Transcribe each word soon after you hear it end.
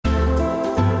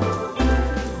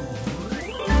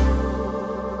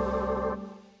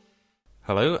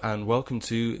Hello and welcome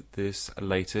to this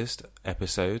latest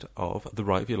episode of the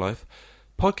Right of Your Life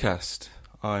podcast.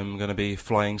 I'm going to be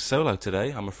flying solo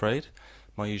today, I'm afraid.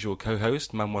 My usual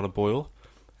co-host, Manuela Boyle,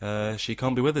 she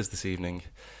can't be with us this evening.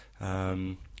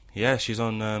 She's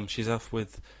off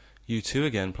with U2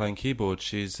 again, playing keyboard.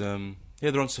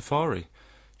 They're on safari.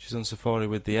 She's on safari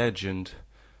with The Edge and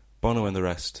Bono and the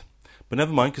rest. But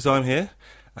never mind, because I'm here,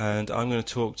 and I'm going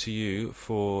to talk to you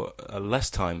for less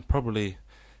time, probably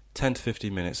 10 to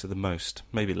 15 minutes at the most,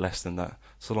 maybe less than that.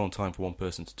 It's a long time for one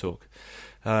person to talk.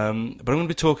 But I'm going to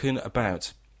be talking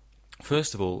about,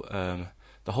 first of all,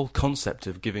 the whole concept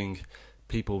of giving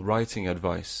people writing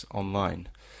advice online,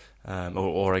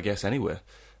 or I guess anywhere,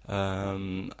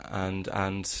 and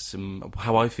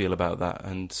how I feel about that,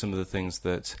 and some of the things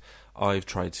that I've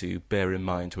tried to bear in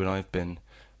mind when I've been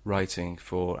writing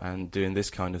for and doing this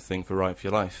kind of thing for Right for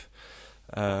Your Life.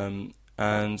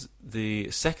 And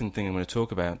the second thing I'm going to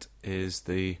talk about is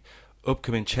the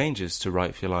upcoming changes to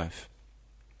Right for Your Life,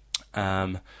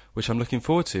 which I'm looking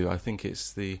forward to. I think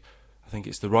it's the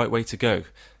right way to go,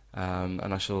 and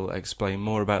I shall explain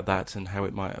more about that and how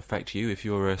it might affect you if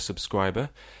you're a subscriber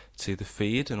to the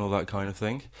feed and all that kind of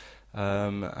thing.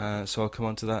 So I'll come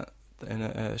on to that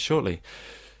shortly.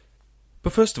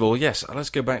 But first of all, yes, let's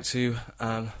go back to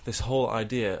this whole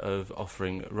idea of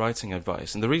offering writing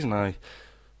advice. And the reason I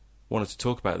wanted to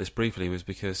talk about this briefly was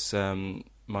because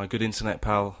my good internet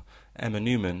pal Emma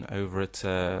Newman over at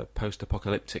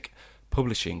Post-Apocalyptic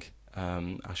Publishing,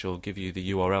 I shall give you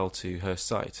the URL to her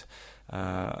site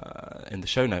in the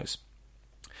show notes,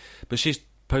 but she's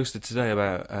posted today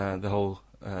about the whole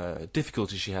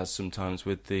difficulty she has sometimes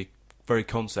with the very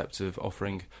concept of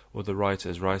offering other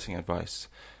writers writing advice.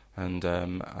 And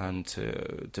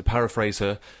to paraphrase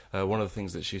her, one of the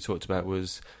things that she talked about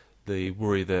was the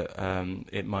worry that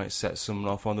it might set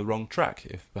someone off on the wrong track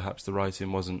if perhaps the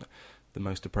writing wasn't the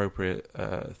most appropriate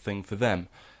thing for them,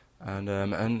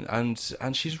 and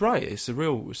she's right. It's a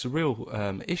real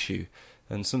issue,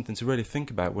 and something to really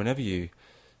think about whenever you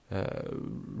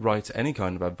write any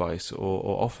kind of advice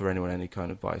or offer anyone any kind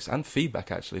of advice and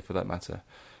feedback, actually, for that matter,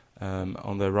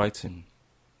 on their writing.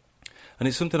 And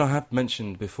it's something I have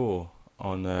mentioned before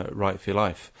on Right for Your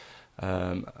Life.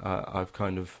 I've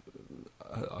kind of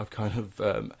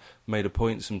made a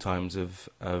point sometimes of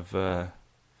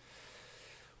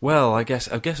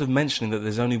mentioning that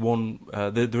there's only one,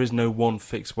 there is no one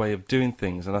fixed way of doing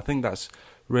things, and I think that's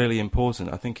really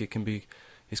important. I think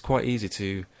it's quite easy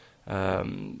to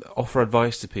offer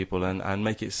advice to people and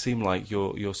make it seem like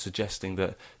you're suggesting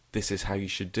that this is how you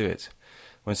should do it.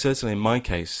 When certainly in my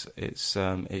case, it's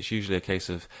usually a case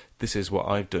of this is what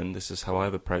I've done, this is how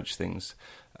I've approached things.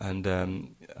 And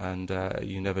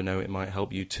you never know, it might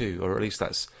help you too, or at least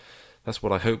that's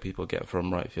what I hope people get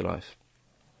from Right for Your Life.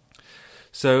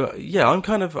 So yeah, I'm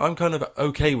kind of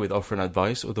okay with offering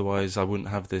advice. Otherwise, I wouldn't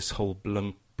have this whole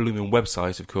blooming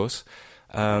website, of course.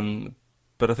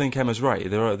 But I think Emma's right.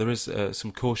 There is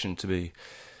some caution to be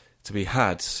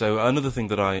had. So another thing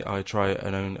that I try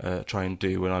and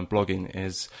do when I'm blogging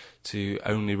is to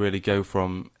only really go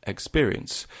from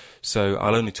experience. So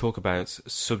I'll only talk about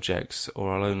subjects,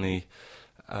 or I'll only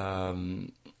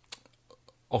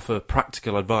offer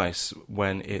practical advice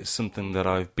when it's something that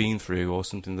I've been through or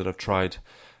something that I've tried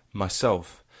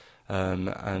myself.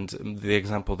 And the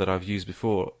example that I've used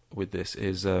before with this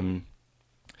is,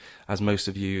 as most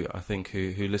of you, I think,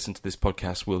 who listen to this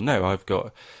podcast will know, I've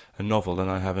got a novel and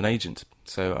I have an agent.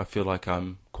 So I feel like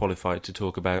I'm qualified to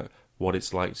talk about what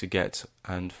it's like to get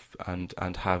and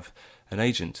have an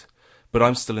agent. But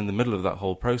I'm still in the middle of that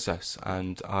whole process,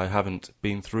 and I haven't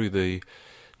been through the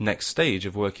next stage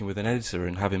of working with an editor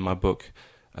and having my book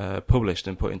published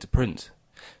and put into print.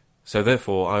 So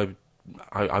therefore,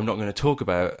 I'm not going to talk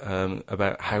about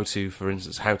how to, for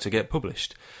instance, how to get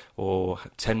published, or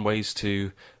 10 ways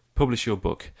to publish your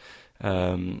book,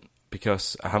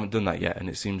 because I haven't done that yet, and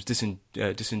it seems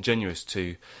disingenuous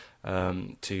to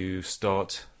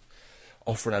start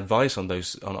offering advice on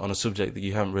a subject that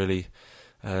you haven't really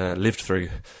lived through,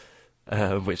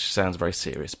 which sounds very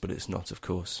serious, but it's not, of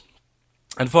course.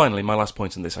 And finally, my last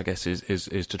point on this, I guess,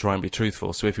 is to try and be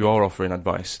truthful. So if you are offering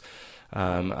advice,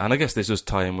 and I guess this does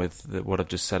tie in with what I've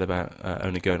just said about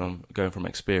only going from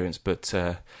experience, but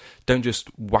don't just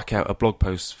whack out a blog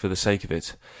post for the sake of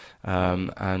it,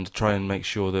 and try and make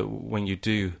sure that when you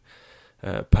do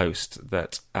post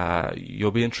that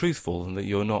you're being truthful and that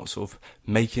you're not sort of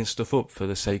making stuff up for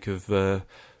the sake of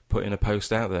putting a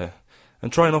post out there.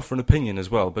 And try and offer an opinion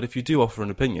as well. But if you do offer an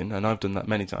opinion, and I've done that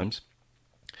many times,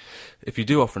 if you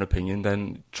do offer an opinion,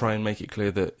 then try and make it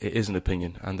clear that it is an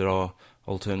opinion and there are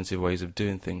alternative ways of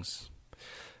doing things.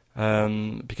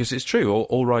 Because it's true,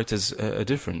 all writers are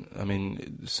different. I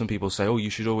mean, some people say, oh, you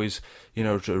should always,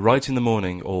 write in the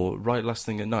morning or write last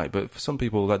thing at night. But for some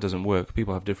people, that doesn't work.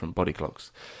 People have different body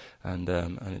clocks, and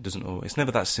it doesn't always. It's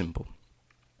never that simple.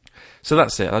 So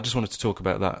that's it. I just wanted to talk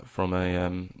about that from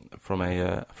a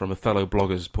fellow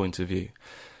blogger's point of view,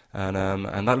 and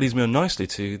that leads me on nicely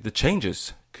to the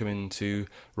changes coming to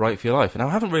Write for Your Life. And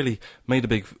I haven't really made a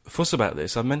big fuss about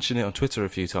this. I've mentioned it on Twitter a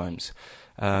few times.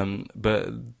 But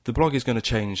the blog is going to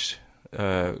change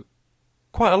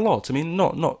quite a lot. I mean,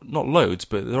 not loads,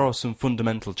 but there are some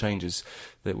fundamental changes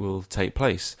that will take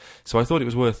place. So I thought it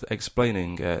was worth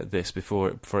explaining this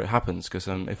before it happens, because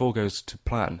if all goes to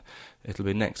plan, it'll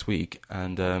be next week,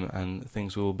 and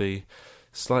things will be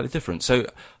slightly different. So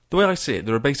the way I see it,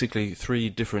 there are basically 3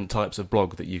 different types of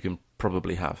blog that you can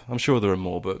probably have. I'm sure there are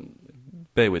more, but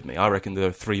bear with me. I reckon there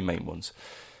are 3 main ones.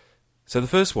 So the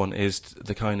first one is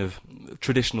the kind of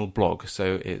traditional blog.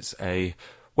 So it's a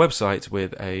website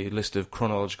with a list of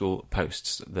chronological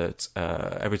posts that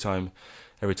every time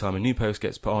a new post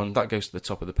gets put on, that goes to the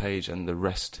top of the page, and the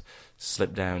rest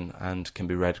slip down and can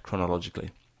be read chronologically.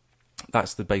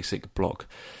 That's the basic blog.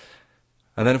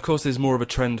 And then, of course, there's more of a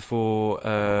trend for,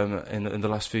 in the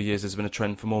last few years, there's been a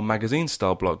trend for more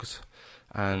magazine-style blogs.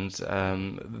 And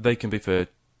they can be for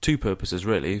 2 purposes,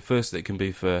 really. First, it can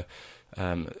be for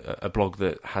a blog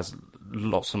that has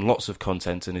lots and lots of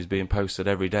content and is being posted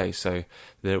every day, so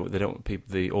they don't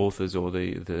the authors or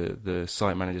the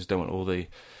site managers don't want all the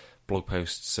blog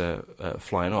posts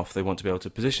flying off. They want to be able to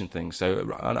position things.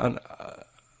 So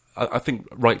I think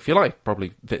Write for Your Life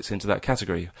probably fits into that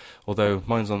category, although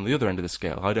mine's on the other end of the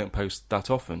scale. I don't post that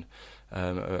often,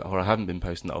 or I haven't been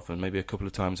posting that often, maybe a couple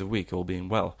of times a week, all being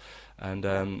well. But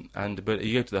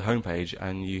you go to the homepage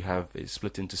and you have it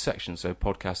split into sections, so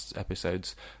podcasts,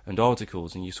 episodes, and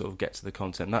articles, and you sort of get to the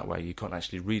content that way. You can't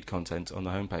actually read content on the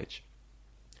homepage.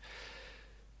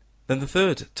 Then the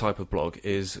third type of blog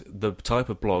is the type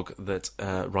of blog that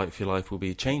Write for Your Life will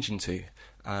be changing to,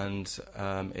 and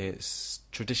it's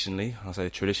traditionally, I say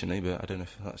traditionally, but I don't know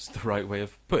if that's the right way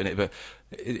of putting it, but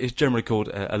it's generally called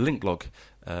a link log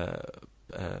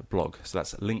blog, so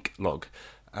that's link log.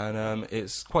 And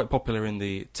it's quite popular in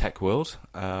the tech world,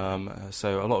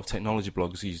 so a lot of technology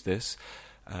blogs use this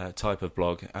type of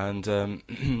blog, and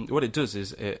what it does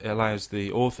is it allows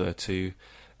the author to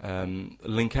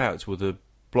link out with the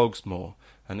blogs more,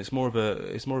 and it's more of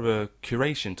a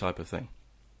curation type of thing.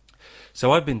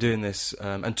 So I've been doing this,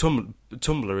 and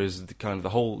Tumblr is the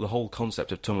whole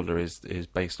concept of Tumblr is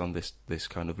based on this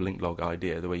kind of link log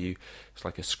idea, the way it's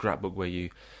like a scrapbook where you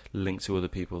link to other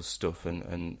people's stuff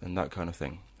and that kind of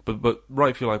thing. But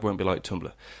Write for Your Life won't be like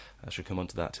Tumblr. I shall come on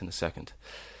to that in a second.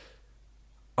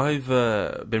 I've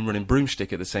been running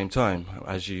Broomstick at the same time,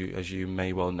 as you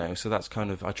may well know. So that's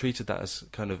I treated that as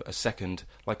kind of a second,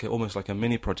 almost like a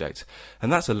mini project,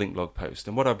 and that's a link log post.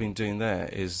 And what I've been doing there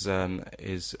is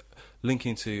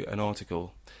linking to an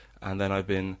article, and then I've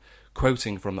been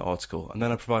quoting from the article, and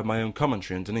then I provide my own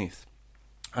commentary underneath.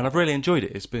 And I've really enjoyed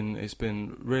it. It's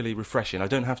been really refreshing. I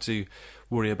don't have to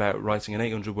worry about writing an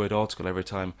 800-word article every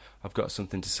time I've got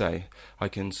something to say. I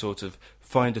can sort of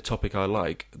find a topic I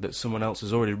like that someone else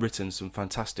has already written some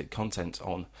fantastic content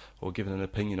on or given an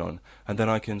opinion on, and then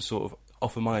I can sort of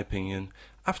offer my opinion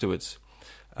afterwards.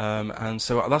 And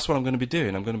so that's what I'm going to be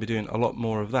doing. I'm going to be doing a lot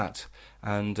more of that.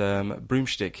 And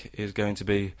Broomstick is going to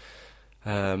be...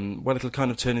 it'll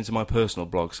kind of turn into my personal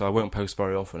blog, so I won't post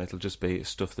very often. It'll just be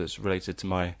stuff that's related to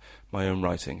my own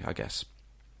writing, I guess.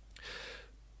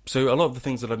 So a lot of the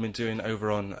things that I've been doing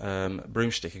over on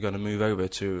Broomstick are going to move over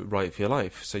to Write for Your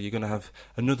Life. So you're going to have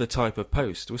another type of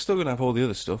post. We're still going to have all the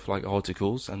other stuff, like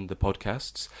articles and the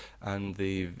podcasts and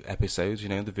the episodes, the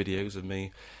videos of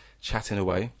me chatting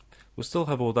away. We'll still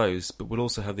have all those, but we'll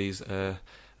also have these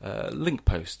link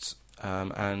posts.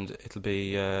 And it'll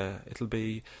be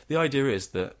the idea is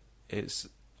that it's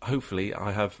hopefully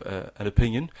I have an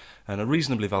opinion, and a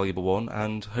reasonably valuable one,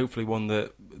 and hopefully one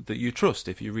that you trust.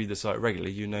 If you read the site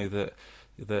regularly, you know that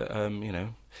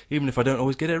even if I don't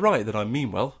always get it right, that I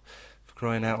mean well, for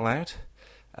crying out loud.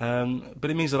 But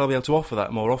it means that I'll be able to offer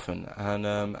that more often,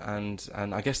 and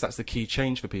I guess that's the key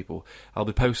change for people. I'll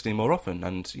be posting more often,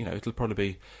 and it'll probably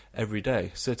be every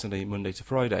day, certainly Monday to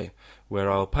Friday,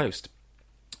 where I'll post.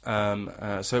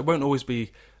 So it won't always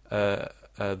be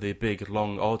the big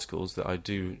long articles that I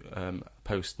do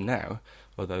post now,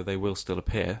 although they will still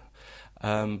appear.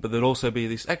 But there'll also be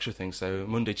these extra things. So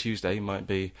Monday, Tuesday might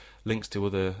be links to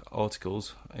other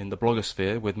articles in the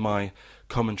blogosphere with my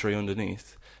commentary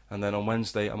underneath, and then on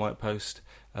Wednesday I might post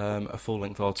a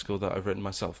full-length article that I've written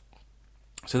myself.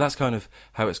 So that's kind of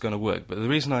how it's going to work. But the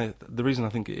reason I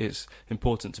think it's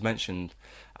important to mention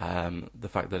the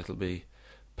fact that it'll be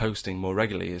posting more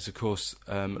regularly is, of course,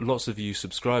 lots of you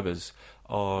subscribers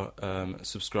are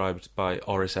subscribed by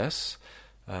RSS.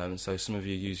 So some of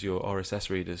you use your RSS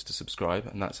readers to subscribe,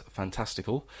 and that's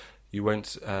fantastical. You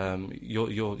won't.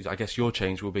 I guess your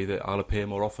change will be that I'll appear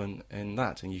more often in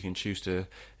that, and you can choose to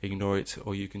ignore it,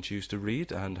 or you can choose to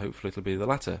read, and hopefully it'll be the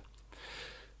latter.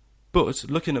 But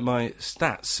looking at my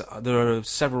stats, there are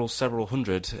several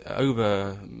hundred,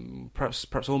 over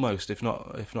perhaps almost, if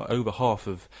not over half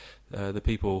of the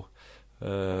people,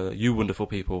 you wonderful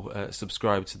people,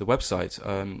 subscribe to the website,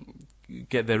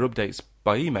 get their updates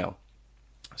by email.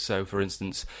 So, for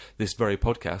instance, this very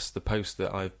podcast, the post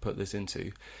that I've put this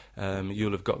into,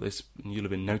 you'll have got this, you'll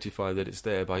have been notified that it's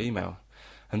there by email.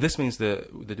 And this means that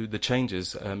the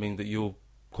changes mean that you'll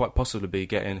quite possibly be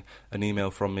getting an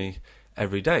email from me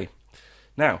every day.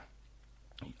 Now,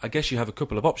 I guess you have a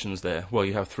couple of options there. Well,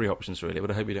 you have three options really,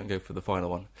 but I hope you don't go for the final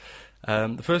one.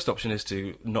 The first option is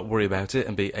to not worry about it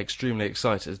and be extremely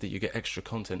excited that you get extra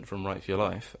content from Write for Your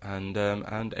Life and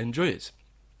enjoy it.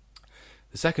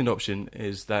 The second option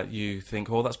is that you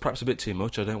think, oh, that's perhaps a bit too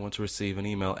much, I don't want to receive an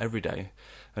email every day.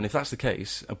 And if that's the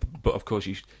case, but of course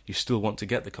you still want to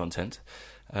get the content,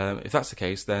 if that's the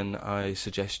case, then I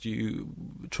suggest you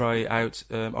try out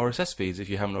RSS feeds if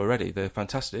you haven't already. They're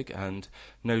fantastic, and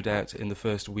no doubt in the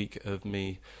first week of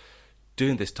me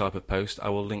doing this type of post, I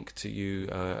will link to you,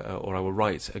 or I will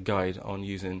write a guide on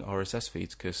using RSS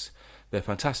feeds, because they're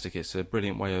fantastic. It's a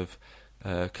brilliant way of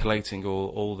collating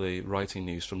all the writing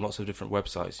news from lots of different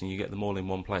websites, and you get them all in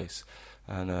one place,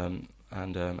 and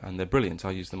they're brilliant.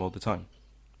 I use them all the time.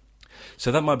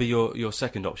 So that might be your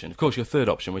second option. Of course, your third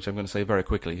option, which I'm going to say very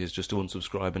quickly, is just to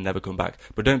unsubscribe and never come back.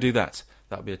 But don't do that.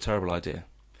 That would be a terrible idea.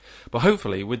 But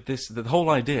hopefully, with this, the whole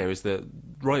idea is that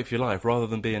Write for Your Life, rather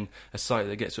than being a site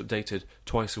that gets updated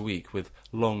twice a week with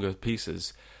longer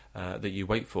pieces that you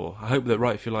wait for, I hope that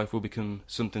Write for Your Life will become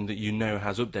something that you know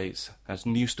has updates, has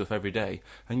new stuff every day,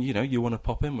 and you want to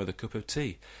pop in with a cup of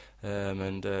tea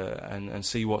and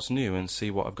see what's new and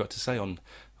see what I've got to say on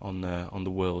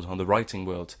the world, on the writing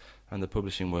world and the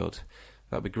publishing world.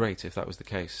 That'd be great if that was the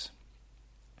case.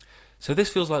 So this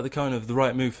feels like the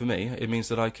right move for me. It means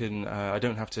that I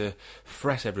don't have to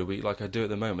fret every week like I do at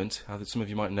the moment. As some of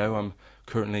you might know, I'm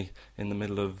currently in the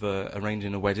middle of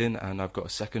arranging a wedding, and I've got a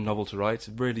second novel to write.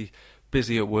 Really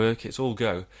busy at work. It's all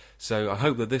go. So I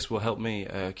hope that this will help me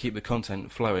keep the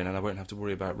content flowing, and I won't have to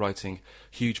worry about writing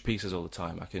huge pieces all the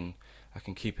time. I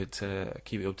can keep it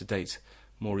up to date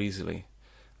more easily.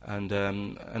 And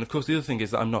of course, the other thing is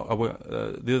that I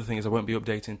won't be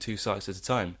updating two sites at a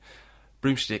time.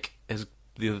 Broomstick is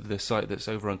the site that's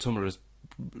over on Tumblr is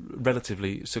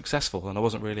relatively successful, and I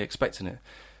wasn't really expecting it,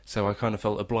 so I kind of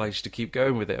felt obliged to keep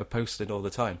going with it, of posting all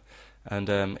the time. And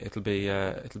it'll be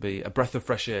a breath of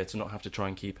fresh air to not have to try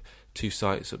and keep two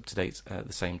sites up to date at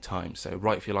the same time. So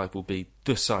Write for Your Life will be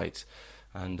the site,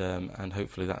 and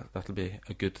hopefully that'll be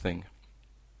a good thing.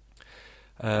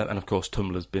 And of course,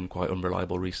 Tumblr's been quite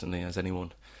unreliable recently, as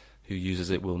anyone who uses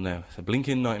it will know. It's a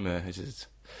blinking nightmare, is it?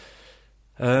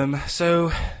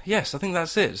 So, yes, I think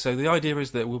that's it. So the idea is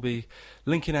that we'll be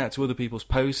linking out to other people's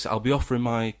posts. I'll be offering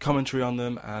my commentary on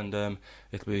them, and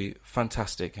it'll be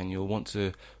fantastic, and you'll want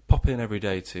to pop in every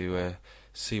day to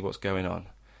see what's going on.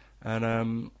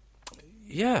 And,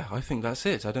 yeah, I think that's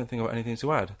it. I don't think I've got anything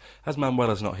to add. As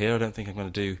Manuela's not here, I don't think I'm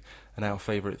going to do an our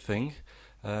favourite thing.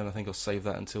 I think I'll save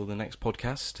that until the next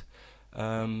podcast.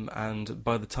 And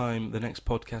by the time the next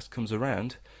podcast comes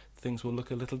around, things will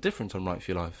look a little different on Write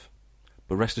for Your Life.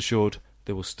 But rest assured,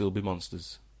 there will still be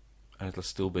monsters, and it'll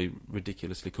still be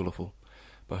ridiculously colourful,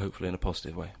 but hopefully in a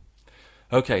positive way.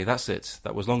 Okay, that's it.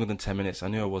 That was longer than 10 minutes. I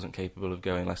knew I wasn't capable of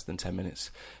going less than 10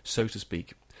 minutes, so to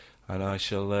speak. And I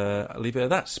shall leave it at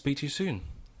that. Speak to you soon.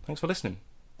 Thanks for listening.